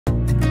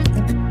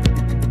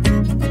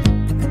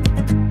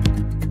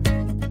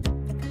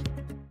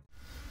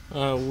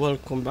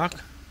Welcome back.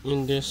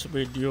 In this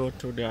video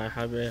today I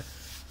have a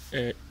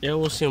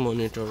AOC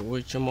monitor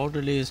which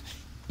model is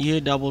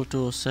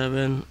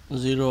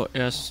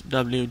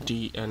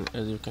E2270SWDN,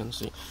 as you can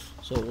see.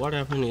 So what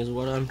happened is,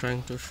 what I'm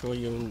trying to show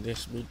you in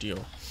this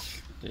video,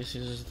 this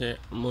is the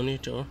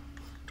monitor,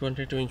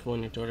 22-inch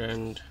monitor,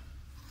 and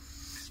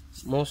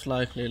most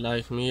likely,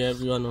 like me,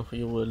 every one of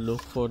you will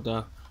look for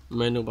the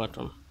menu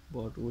button,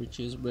 but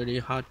which is very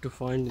hard to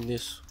find in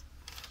this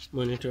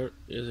monitor.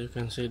 As you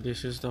can see,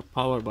 this is the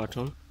power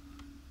button,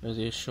 as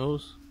it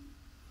shows.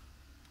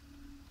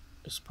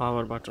 It's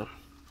power button.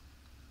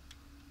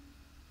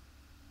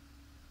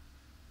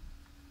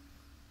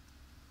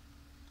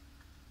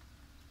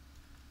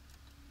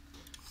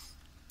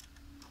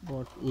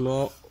 But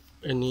no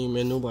any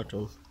menu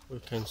button we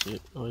can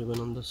see, or even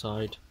on the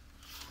side,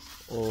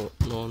 or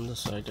no on the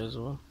side as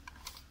well,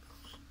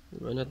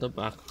 even at the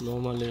back.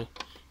 Normally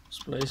it's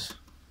placed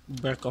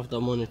back of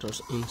the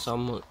monitors in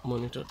some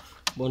monitor,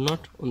 but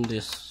not on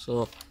this.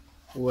 So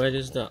where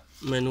is the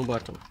menu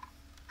button?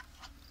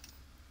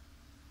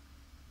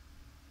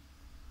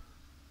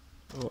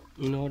 So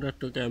in order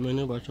to get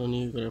menu button,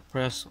 you gotta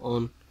press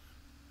on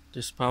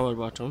this power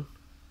button.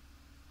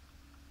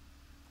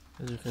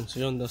 As you can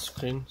see on the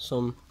screen,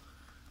 some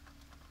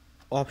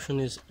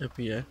option is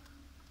appear.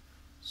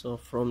 So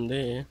from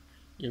there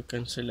you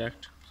can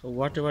select. So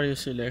whatever you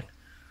select,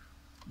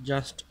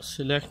 just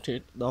select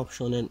it, the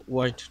option, and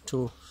wait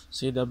to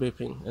see the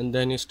beeping, and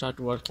then you start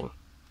working.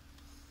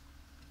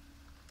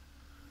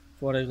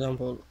 For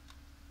example,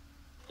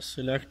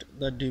 select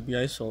the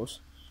DBI source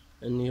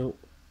and you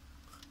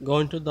go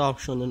into the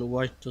option and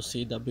wait to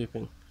see the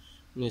beeping,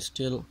 and it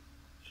still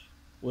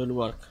will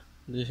work.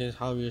 This is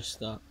how is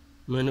the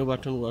menu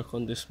button work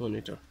on this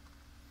monitor.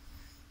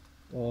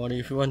 Or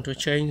if you want to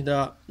change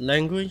the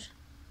language,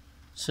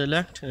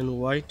 select and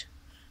wait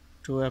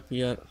to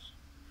appear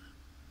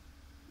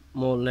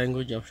more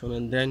language option,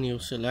 and then you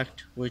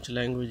select which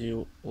language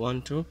you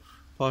want to,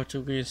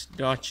 Portuguese,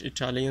 Dutch,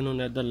 Italian, or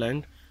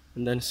Netherlands,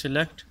 and then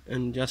select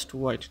and just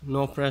wait,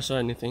 no press or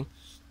anything.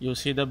 You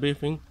see the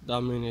beeping,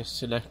 that means it's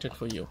selected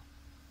for you.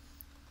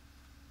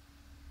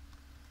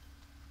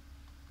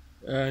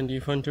 And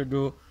if you want to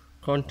do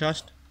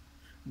contrast,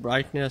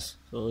 brightness,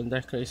 so in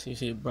that case you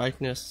see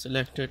brightness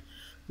selected.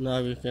 Now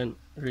you can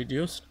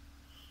reduce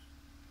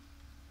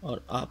or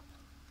up,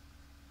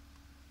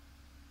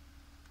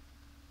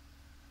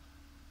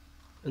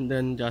 and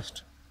then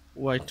just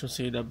wait to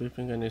see the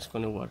beeping, and it's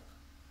going to work.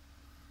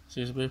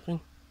 See it's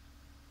beeping.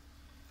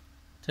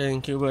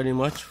 Thank you very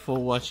much for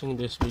watching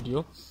this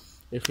video.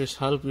 If it's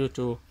helped you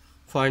to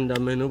find the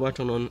menu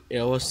button on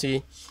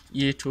AOC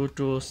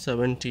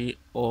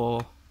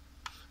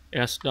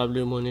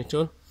E2270SWDN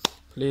Monitor,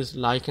 please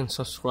like and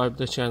subscribe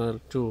the channel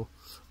to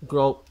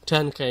grow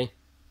 10K